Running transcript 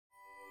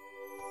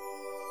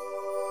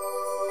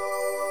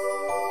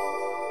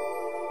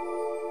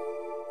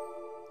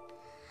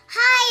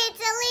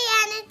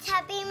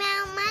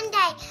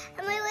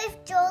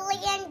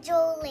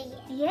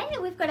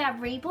we've got our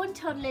Reborn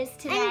Toddlers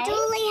today. And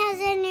Julie has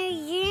a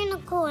new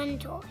unicorn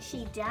toy.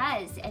 She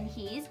does. And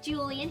here's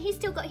Julian. He's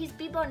still got his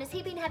bib on. Has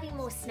he been having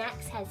more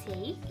snacks, has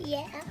he?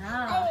 Yeah.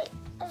 Ah.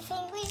 I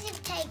think we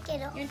should take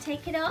it off. You want to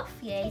take it off?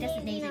 Yeah, he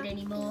doesn't need it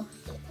anymore.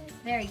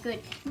 Very good.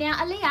 Now,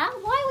 Aliyah,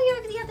 why are we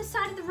over the other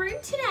side of the room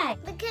today?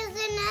 Because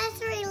the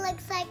nursery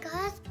looks like a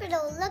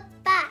hospital. Look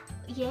back.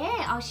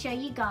 Yeah, I'll show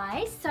you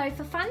guys. So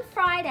for Fun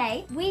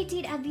Friday, we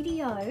did a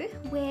video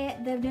where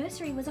the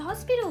nursery was a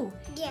hospital.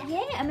 Yeah.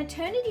 Yeah, a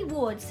maternity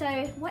ward. So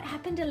what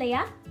happened,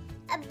 Aliyah?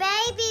 A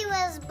baby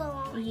was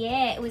born.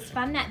 Yeah, it was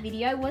fun, that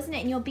video, wasn't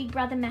it? And your big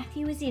brother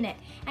Matthew was in it.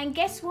 And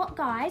guess what,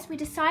 guys? We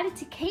decided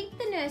to keep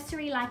the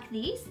nursery like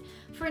this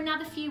for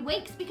another few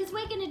weeks because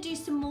we're going to do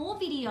some more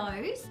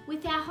videos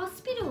with our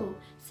hospital.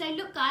 So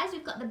look, guys,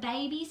 we've got the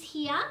babies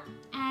here,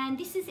 and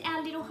this is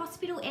our little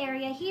hospital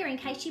area here in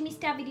case you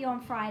missed our video on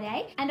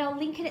Friday. And I'll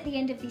link it at the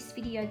end of this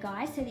video,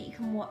 guys, so that you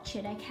can watch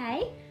it,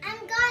 okay?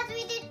 And guys,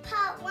 we did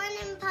part 1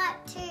 and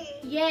part 2.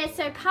 Yeah,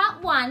 so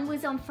part 1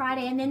 was on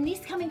Friday, and then this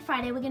coming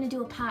Friday we're going to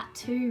do a part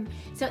 2.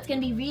 So it's going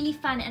to be really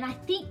fun, and I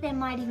think there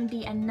might even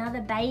be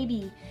another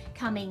baby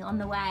coming on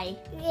the way.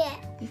 Yeah.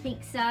 You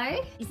think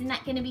so? Isn't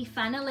that going to be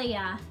fun,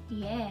 Aliyah?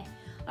 Yeah.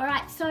 All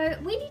right, so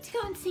we need to go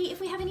and see if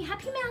we have any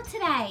Happy Mail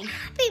today.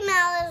 Happy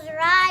Mail is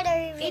right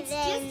over there. It's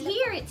just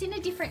here. It's in a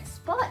different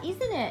spot,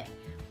 isn't it?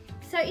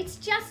 So it's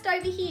just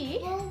over here.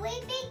 Will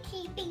we be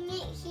keeping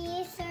it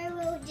here, so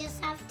we'll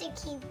just have to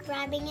keep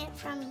grabbing it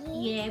from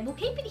here? Yeah, we'll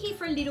keep it here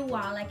for a little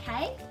while,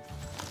 okay?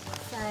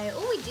 So,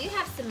 oh, we do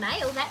have some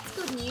mail. That's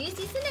good news,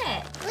 isn't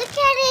it? Look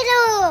at it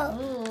all.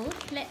 Oh,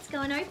 let's go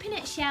and open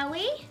it, shall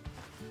we?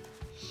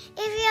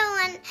 If you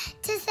want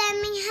to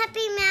send me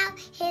Happy Mail,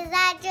 here's the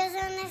address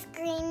on the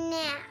screen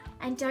now.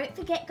 And don't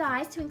forget,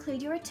 guys, to include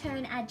your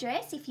return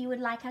address if you would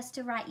like us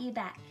to write you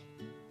back.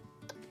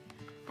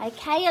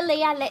 Okay,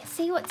 Aliyah, let's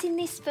see what's in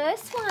this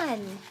first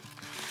one.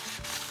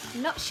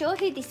 I'm not sure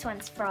who this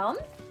one's from.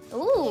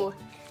 Ooh,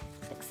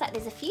 looks like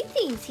there's a few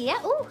things here.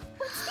 Ooh,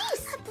 what's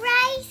this? A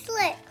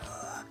bracelet.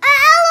 A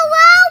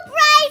LOL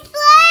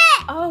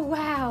bracelet. Oh,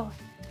 wow.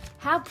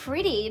 How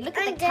pretty. Look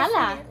at I'm the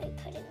colour. definitely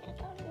putting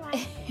it on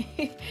right.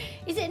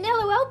 Is it an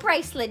LOL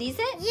bracelet, is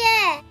it?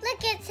 Yeah, look,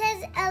 it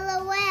says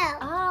LOL.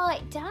 Oh,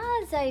 it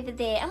does over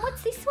there. And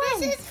what's this one?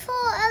 This is for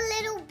a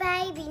little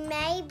baby.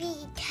 Maybe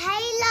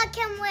Kayla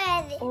can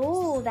wear this.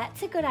 Oh,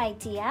 that's a good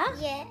idea.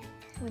 Yeah.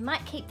 We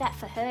might keep that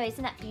for her.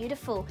 Isn't that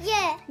beautiful?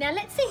 Yeah. Now,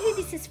 let's see who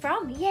this is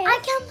from. Yeah. I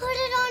can put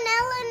it on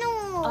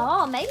Eleanor.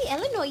 Oh, maybe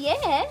Eleanor,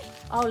 yeah.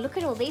 Oh, look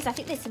at all these. I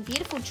think there's some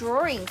beautiful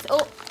drawings.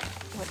 Oh,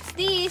 what's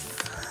this?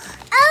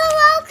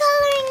 LOL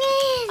colouring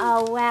in.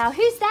 Oh, wow.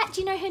 Who's that?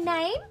 Do you know her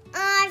name?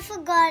 I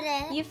forgot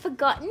it. You've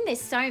forgotten?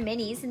 There's so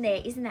many, isn't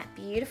there? Isn't that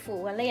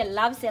beautiful? Aliyah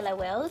loves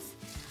LOLs.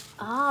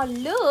 Oh,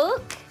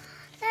 look.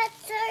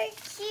 That's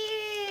so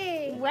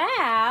cute.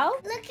 Wow.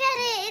 Look at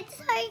it. It's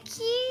so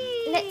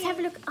cute. Let's have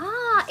a look.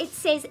 Ah, it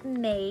says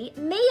me.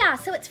 Mia.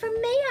 So it's from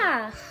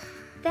Mia.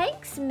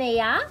 Thanks,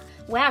 Mia.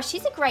 Wow,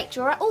 she's a great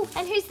drawer. Oh,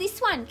 and who's this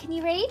one? Can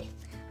you read?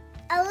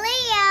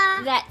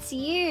 Aliyah. That's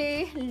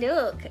you.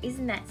 Look,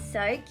 isn't that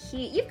so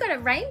cute? You've got a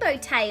rainbow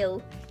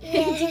tail.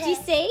 Yeah. Did you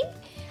see?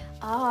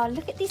 Oh,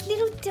 look at this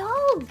little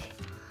dog.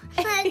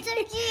 That's so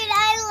cute.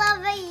 I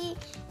love a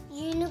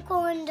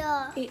unicorn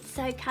dog. It's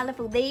so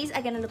colourful. These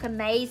are going to look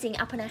amazing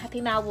up on our Happy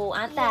Mail wall,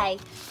 aren't they?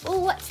 Oh,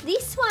 what's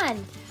this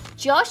one?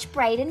 Josh,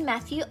 Braden,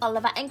 Matthew,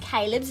 Oliver and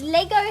Caleb's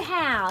Lego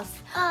house.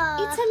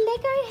 It's a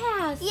Lego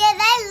house. Yeah,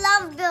 they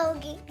love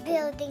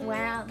building.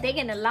 Wow, they're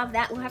going to love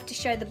that. We'll have to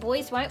show the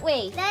boys, won't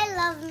we? They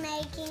love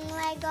making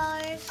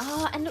Legos.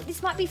 Oh, and look,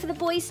 this might be for the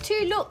boys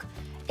too. Look,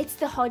 it's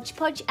the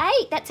Hodgepodge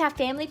 8. That's our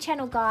family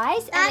channel,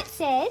 guys. And it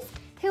says,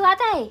 who are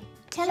they?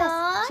 Tell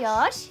us.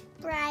 Josh.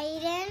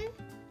 Braden.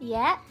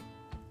 Yeah.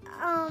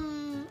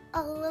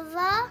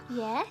 Oliver.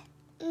 Yeah.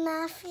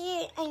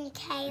 Matthew and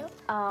Caleb.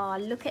 Oh,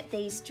 look at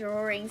these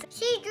drawings.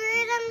 She drew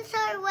them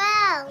so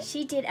well.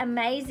 She did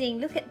amazing.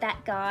 Look at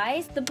that,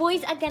 guys. The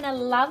boys are going to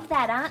love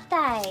that, aren't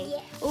they?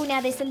 Yeah. Oh,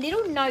 now there's a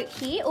little note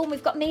here. Oh,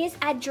 we've got Mia's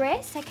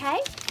address, okay?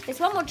 There's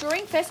one more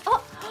drawing first.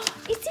 Oh,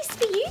 is this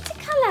for you to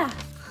colour?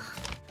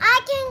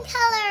 I can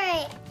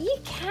colour it. You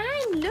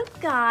can.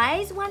 Look,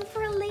 guys. One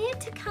for Aliyah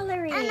to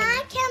colour in. And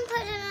I can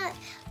put it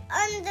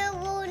on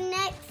the wall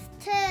next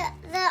to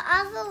the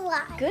other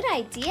one. Good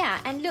idea.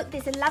 And look,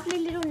 there's a lovely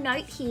little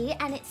note here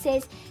and it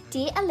says,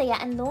 Dear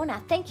Aliyah and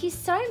Lorna, thank you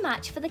so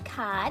much for the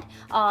card.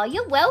 Oh,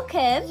 you're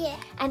welcome. Yeah.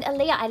 And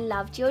Aliyah, I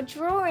loved your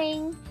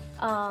drawing.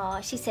 Oh,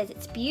 she says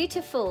it's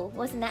beautiful.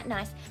 Wasn't that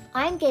nice?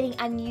 I'm getting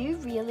a new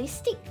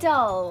realistic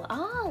doll.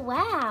 Oh,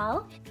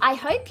 wow. I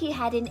hope you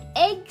had an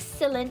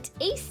excellent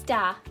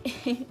Easter.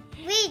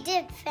 We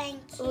did, thank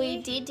you.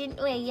 We did,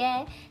 didn't we?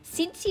 Yeah.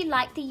 Since you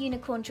liked the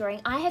unicorn drawing,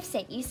 I have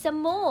sent you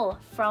some more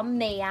from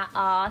Mia.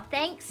 Oh,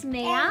 thanks,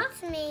 Mia.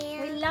 Thanks,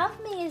 Mia. We love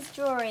Mia's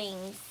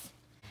drawings.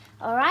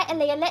 All right,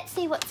 Aliyah, let's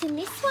see what's in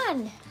this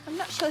one. I'm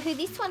not sure who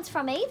this one's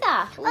from either.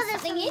 Oh, there's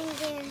something in.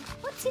 there.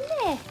 What's in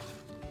there?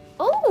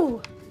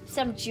 Oh,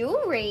 some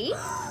jewellery.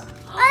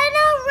 And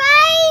a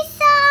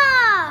eraser!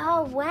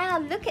 Oh, wow,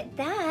 look at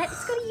that.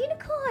 It's got a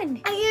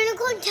unicorn. A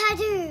unicorn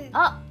tattoo.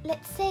 Oh,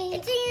 let's see.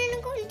 It's a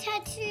unicorn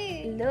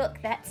tattoo. Look,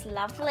 that's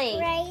lovely.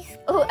 Bracelet.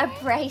 Oh, a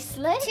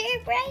bracelet?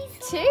 2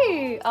 bracelets.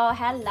 2. Oh,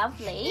 how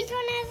lovely. This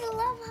one has a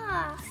love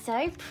heart.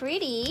 So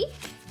pretty.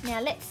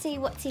 Now let's see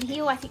what's in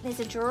here. Oh, I think there's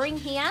a drawing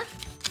here.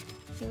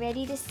 You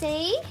ready to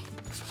see?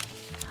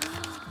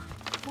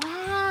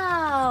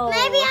 Wow.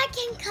 Maybe I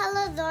can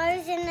colour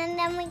those and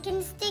then we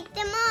can stick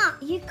them up.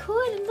 You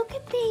could. Look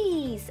at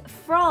these.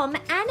 From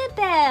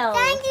Annabelle.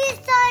 Thank you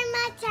so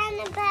much,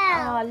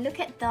 Annabelle. Oh, look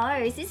at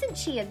those. Isn't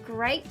she a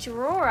great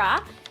drawer?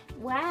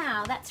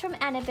 Wow, that's from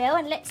Annabelle.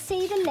 And let's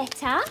see the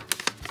letter.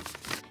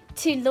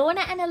 To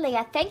Lorna and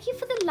Aliyah, thank you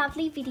for the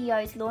lovely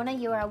videos. Lorna,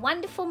 you are a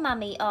wonderful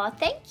mummy. Oh,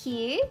 thank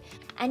you.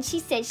 And she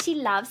says she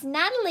loves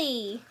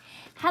Natalie.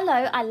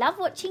 Hello, I love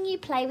watching you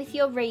play with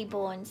your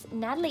reborns.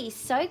 Natalie is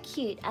so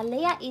cute.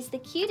 Aliyah is the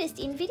cutest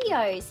in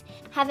videos.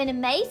 Have an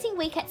amazing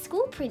week at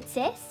school,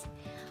 princess.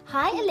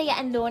 Hi, Aliyah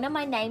and Lorna.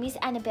 My name is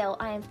Annabelle.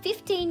 I am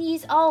 15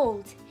 years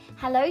old.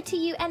 Hello to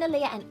you and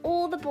Aliyah and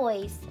all the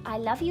boys. I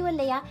love you,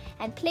 Aliyah,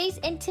 and please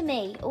enter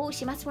me. Oh,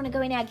 she must want to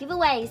go in our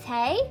giveaways,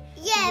 hey?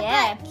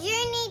 Yeah, but you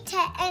need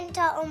to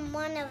enter on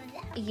one of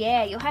them.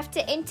 Yeah, you'll have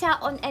to enter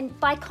on and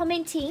by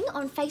commenting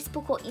on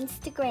Facebook or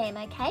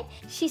Instagram, okay?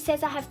 She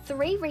says I have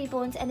 3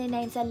 reborns and their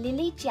names are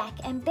Lily, Jack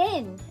and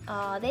Ben.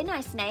 Oh, they're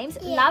nice names.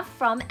 Yeah. Love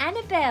from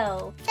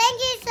Annabelle.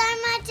 Thank you so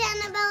much,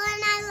 Annabelle,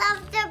 and I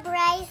love the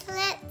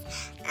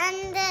bracelets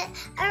and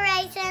the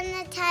eraser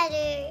and the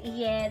tattoo.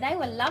 Yeah, they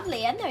were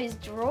lovely and those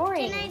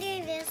drawings. Can I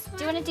do this one?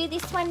 Do you want to do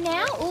this one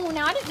now? Oh,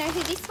 no, I don't know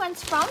who this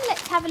one's from.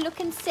 Let's have a look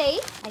and see.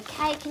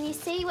 Okay, can you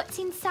see what's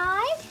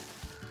inside?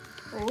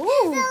 Ooh. It's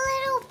a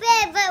little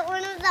bit, but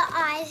one of the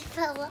eyes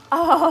fell off.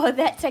 Oh,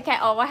 that's okay.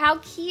 Oh, how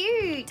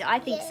cute. I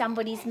think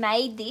somebody's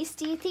made this.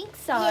 Do you think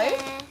so?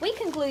 Yeah. We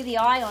can glue the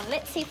eye on.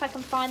 Let's see if I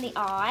can find the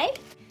eye.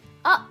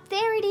 Oh,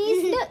 there it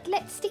is. Look,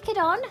 let's stick it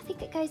on. I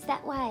think it goes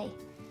that way.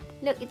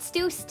 Look, it's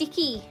still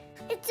sticky.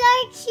 It's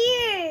so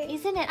cute.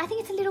 Isn't it? I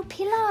think it's a little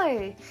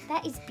pillow.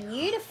 That is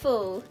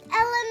beautiful.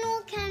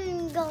 Eleanor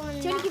can go on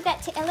Do you want to give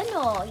that to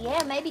Eleanor?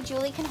 Yeah, maybe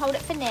Julie can hold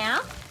it for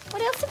now.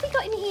 What else have we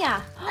got in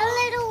here? A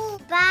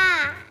little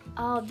bat.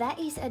 Oh, that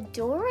is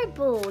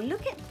adorable.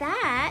 Look at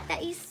that.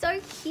 That is so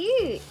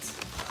cute.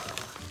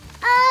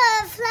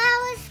 Oh,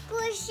 flower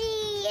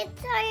squishy.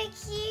 It's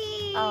so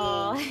cute.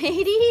 Oh,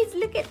 it is.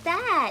 Look at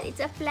that. It's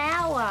a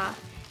flower.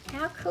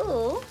 How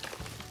cool.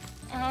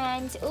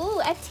 And, oh,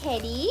 a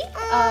teddy.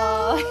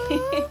 Oh,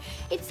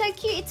 it's so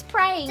cute. It's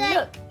praying.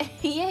 Look.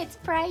 Yeah, it's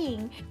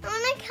praying. I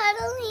want to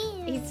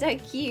cuddle him. He's so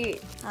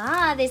cute.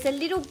 Ah, there's a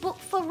little book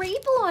for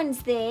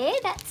reborns there.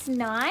 That's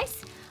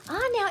nice.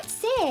 Ah, now it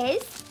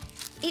says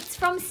it's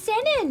from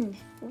Senan.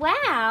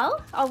 Wow.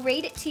 I'll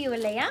read it to you,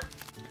 Aliyah.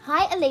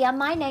 Hi, Aliyah.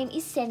 My name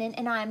is Senan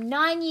and I am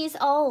 9 years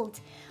old.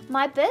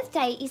 My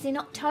birthday is in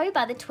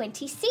October the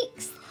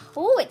 26th.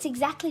 Oh, it's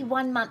exactly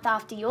 1 month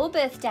after your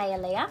birthday,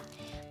 Aliyah.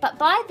 But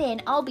by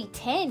then, I'll be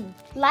 10.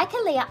 Like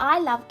Aliyah, I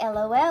love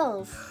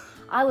LOLs.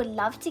 I would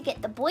love to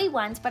get the boy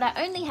ones, but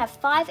I only have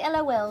 5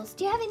 LOLs.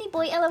 Do you have any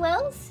boy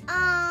LOLs?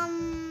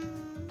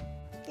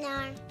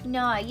 No.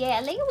 No, yeah,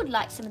 Aliyah would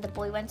like some of the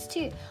boy ones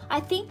too. I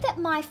think that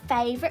my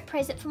favourite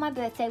present for my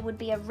birthday would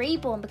be a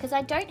reborn because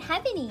I don't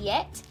have any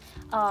yet.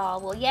 Oh,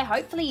 well, yeah,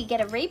 hopefully you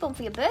get a reborn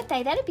for your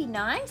birthday. That'd be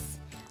nice.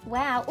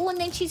 Wow. Oh, and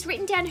then she's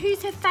written down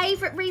who's her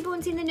favourite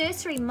reborns in the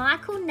nursery.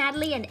 Michael,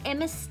 Natalie and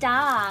Emma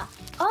Starr.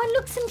 Oh, and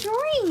look, some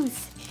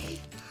drawings.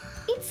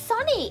 It's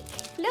Sonic.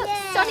 Look,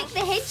 Yeah. Sonic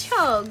the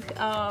Hedgehog.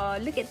 Oh,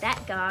 look at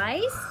that,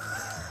 guys.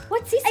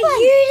 What's this A one?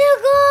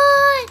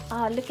 unicorn.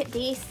 Oh, look at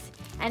this.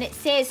 And it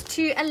says,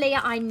 to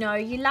Aliyah, I know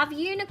you love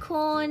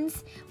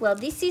unicorns. Well,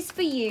 this is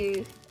for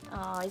you.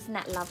 Oh, isn't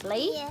that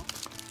lovely? Yeah.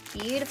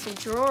 Beautiful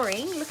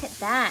drawing. Look at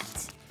that.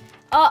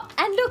 Oh,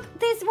 and look,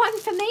 there's one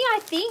for me, I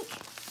think.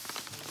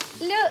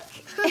 Look.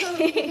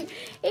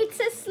 It's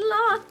a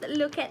sloth.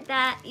 Look at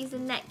that.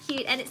 Isn't that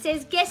cute? And it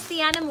says, guess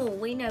the animal.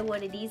 We know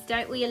what it is,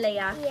 don't we,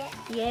 Aliyah? Yeah.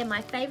 Yeah,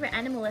 my favourite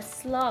animal is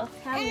sloth.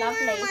 How And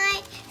lovely.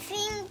 I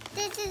think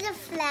this is a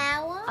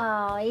flower.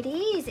 Oh, it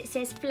is. It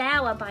says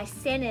Flower by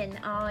Senan.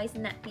 Oh,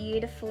 isn't that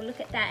beautiful? Look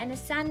at that. And a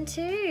sun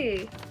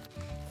too.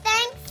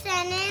 Thanks,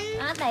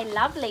 Senan. Aren't they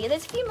lovely?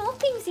 There's a few more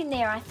things in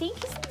there, I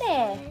think, isn't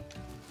there?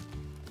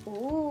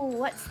 Ooh,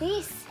 what's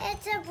this?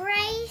 It's a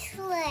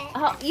bracelet.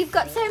 Oh, you've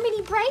got so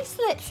many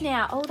bracelets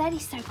now. Oh, that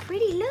is so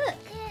pretty. Look.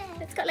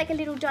 Yeah. It's got like a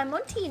little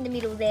diamante in the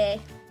middle there.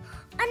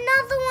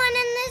 Another one,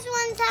 and this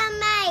one's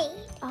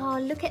handmade. Oh,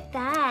 look at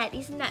that.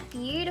 Isn't that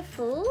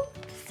beautiful?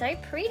 So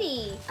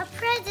pretty. A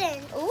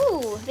present.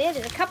 Ooh, there's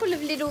a couple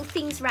of little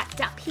things wrapped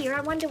up here.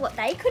 I wonder what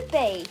they could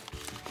be.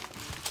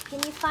 Can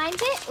you find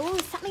it? Ooh,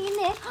 something in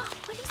there.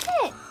 What is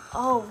it?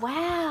 Oh,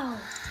 wow.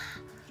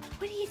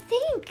 What do you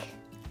think?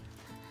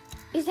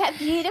 Is that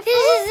beautiful?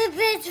 This is the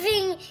best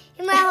thing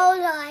in my whole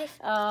life.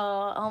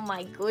 Oh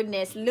my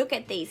goodness. Look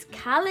at these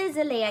colours,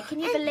 Aliyah. Can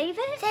you believe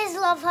it? There's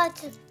love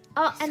hearts.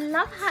 Oh, and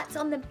love hearts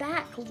on the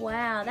back.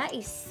 Wow, that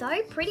is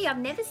so pretty. I've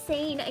never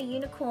seen a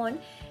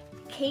unicorn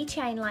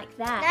keychain like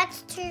that.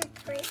 That's too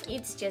pretty.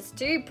 It's just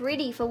too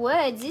pretty for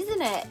words,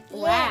 isn't it? Yeah.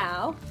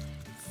 Wow.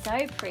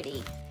 So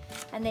pretty.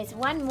 And there's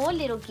one more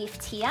little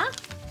gift here.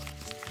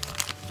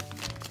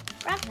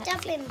 Wrapped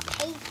up in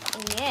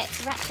paper. Yeah,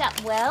 it's wrapped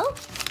up well.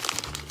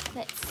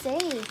 Let's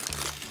see.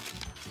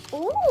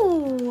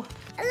 Ooh.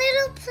 A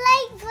little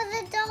plate for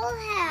the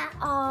dollhouse.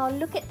 Oh,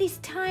 look at this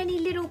tiny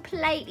little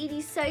plate. It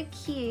is so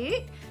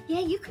cute. Yeah,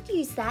 you could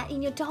use that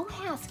in your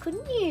dollhouse,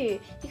 couldn't you?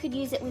 You could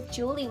use it with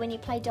Julie when you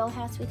play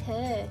dollhouse with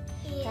her.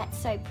 Yeah. That's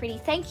so pretty.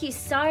 Thank you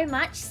so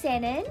much,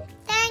 Senan.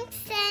 Thanks,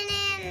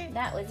 Senan.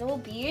 That was all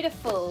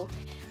beautiful.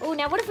 Oh,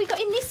 now what have we got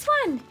in this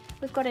one?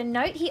 We've got a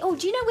note here. Oh,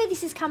 do you know where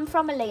this has come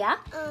from,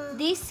 Aliyah?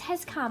 This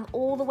has come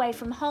all the way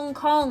from Hong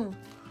Kong.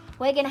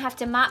 We're going to have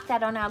to mark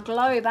that on our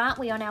globe, aren't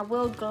we? On our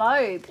world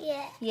globe.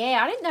 Yeah.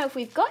 Yeah, I don't know if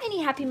we've got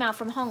any Happy Mail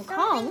from Hong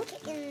Kong.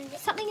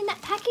 Something in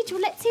that package.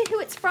 Well, let's see who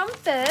it's from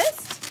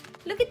first.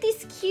 Look at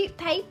this cute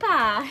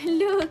paper.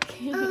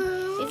 Look.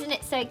 Isn't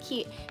it so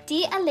cute?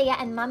 Dear Aliyah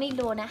and Mummy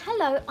Lorna,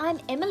 hello, I'm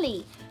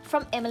Emily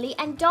from Emily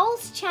and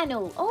Dolls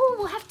channel. Oh,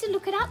 we'll have to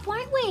look it up,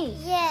 won't we?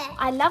 Yeah.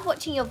 I love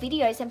watching your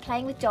videos and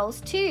playing with dolls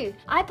too.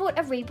 I bought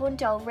a reborn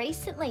doll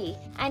recently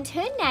and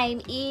her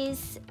name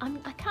is,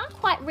 I can't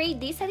quite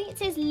read this. I think it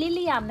says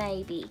Aliyah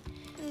maybe.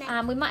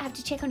 No. We might have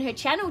to check on her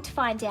channel to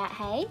find out,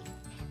 hey?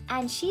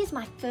 And she is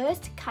my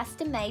first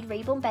custom-made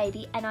reborn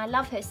baby and I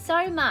love her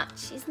so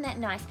much. Isn't that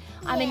nice?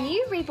 I'm a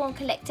new reborn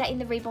collector in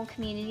the reborn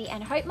community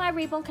and hope my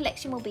reborn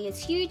collection will be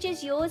as huge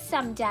as yours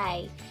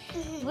someday.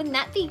 Wouldn't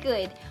that be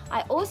good?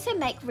 I also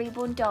make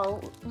reborn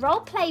doll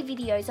role-play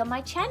videos on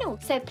my channel,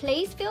 so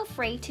please feel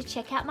free to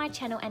check out my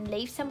channel and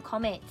leave some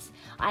comments.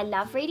 I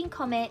love reading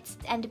comments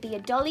and to be a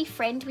dolly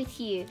friend with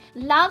you.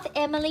 Love,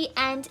 Emily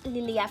and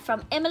Aliyah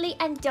from Emily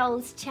and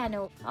Dolls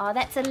channel. Oh,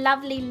 that's a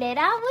lovely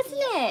letter,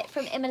 wasn't it?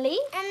 From Emily.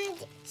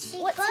 And she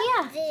What's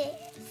got here?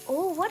 this.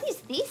 Oh, what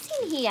is this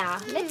in here?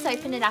 Let's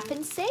open it up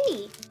and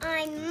see.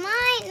 I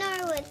might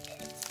know what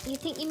it is. You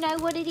think you know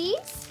what it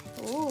is?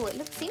 Oh, it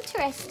looks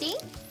interesting.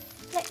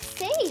 Let's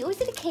see. Oh, is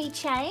it a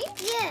keychain?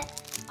 Yeah.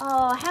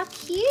 Oh, how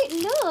cute.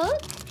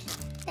 Look.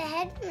 The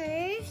head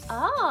moves.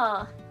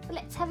 Oh, well,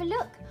 let's have a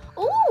look.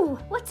 Oh,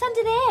 what's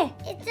under there?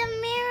 It's a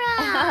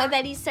mirror. Oh,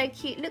 that is so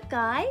cute. Look,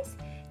 guys.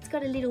 It's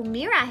got a little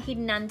mirror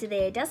hidden under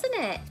there, doesn't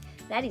it?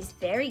 That is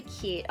very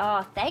cute.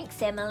 Oh,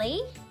 thanks,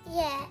 Emily.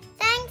 Yeah.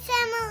 Thanks,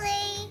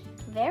 Emily.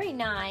 Very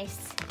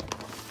nice.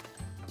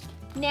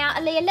 Now,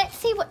 Aliyah, let's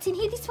see what's in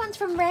here. This one's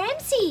from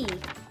Ramsey. Do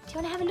you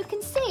want to have a look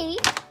and see?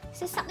 Is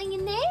there something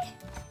in there?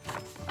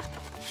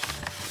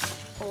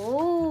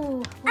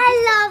 Oh.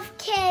 I love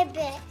Care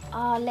Bear.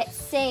 Oh, let's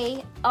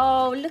see.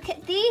 Oh, look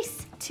at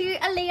this. To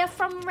Aliyah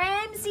from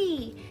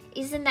Ramsey.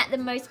 Isn't that the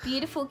most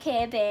beautiful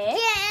Care Bear?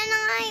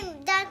 Yeah,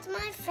 and that's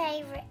my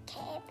favourite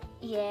Care Bear.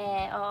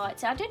 Yeah. Oh,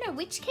 so I don't know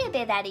which Care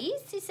Bear that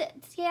is. Is it?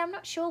 Yeah, I'm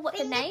not sure what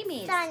the name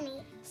is.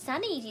 Sunny.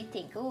 Sunny, do you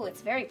think? Oh,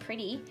 it's very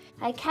pretty.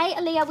 Okay,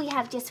 Aliyah, we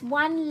have just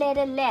one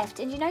letter left.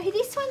 And you know who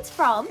this one's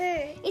from? Who?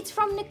 It's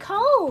from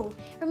Nicole.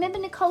 Remember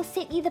Nicole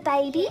sent you the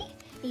baby?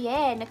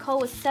 Yeah, Nicole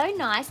was so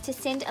nice to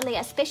send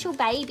Aliyah a special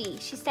baby.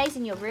 She stays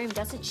in your room,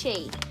 doesn't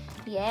she?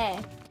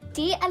 Yeah.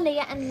 Dear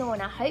Aliyah and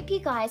Lorna, hope you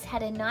guys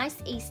had a nice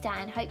Easter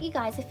and hope you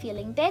guys are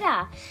feeling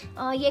better.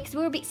 Oh, yeah, because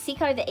we were a bit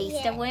sick over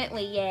Easter, weren't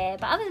we? Yeah,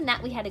 but other than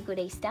that, we had a good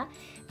Easter.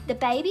 The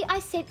baby I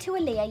sent to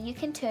Aliyah, you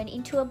can turn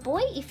into a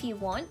boy if you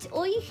want,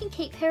 or you can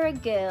keep her a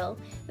girl.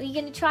 Are you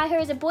going to try her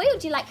as a boy, or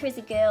do you like her as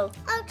a girl?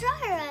 I'll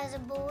try her as a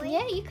boy.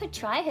 Yeah, you could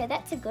try her.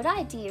 That's a good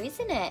idea,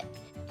 isn't it?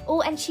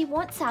 Oh, and she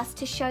wants us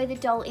to show the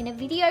doll in a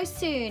video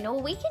soon. Oh,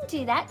 we can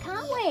do that,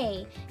 can't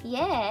we?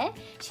 Yeah.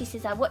 She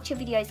says, I watch your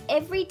videos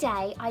every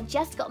day. I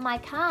just got my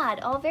card.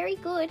 Oh, very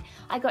good.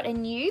 I got a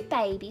new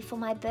baby for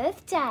my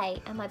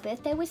birthday. And my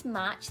birthday was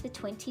March the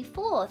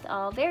 24th.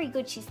 Oh, very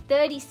good. She's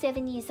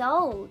 37 years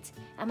old.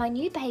 And my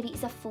new baby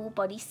is a full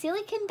body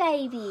silicone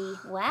baby.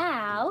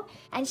 Wow.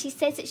 And she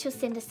says that she'll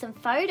send us some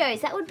photos.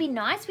 That would be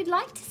nice. We'd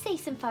like to see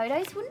some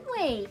photos, wouldn't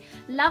we?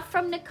 Love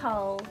from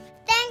Nicole.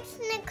 Thanks,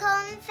 Nicole,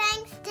 and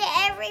thanks to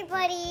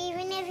everybody,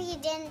 even if you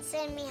didn't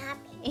send me happy.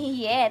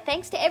 Yeah,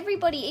 thanks to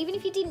everybody. Even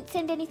if you didn't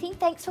send anything,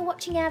 thanks for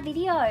watching our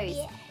videos.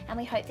 Yeah. And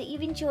we hope that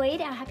you've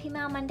enjoyed our Happy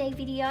Mail Monday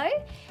video.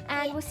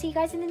 And we'll see you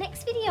guys in the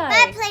next video.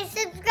 Bye, please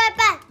subscribe.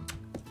 Bye.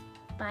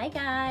 Bye,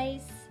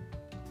 guys.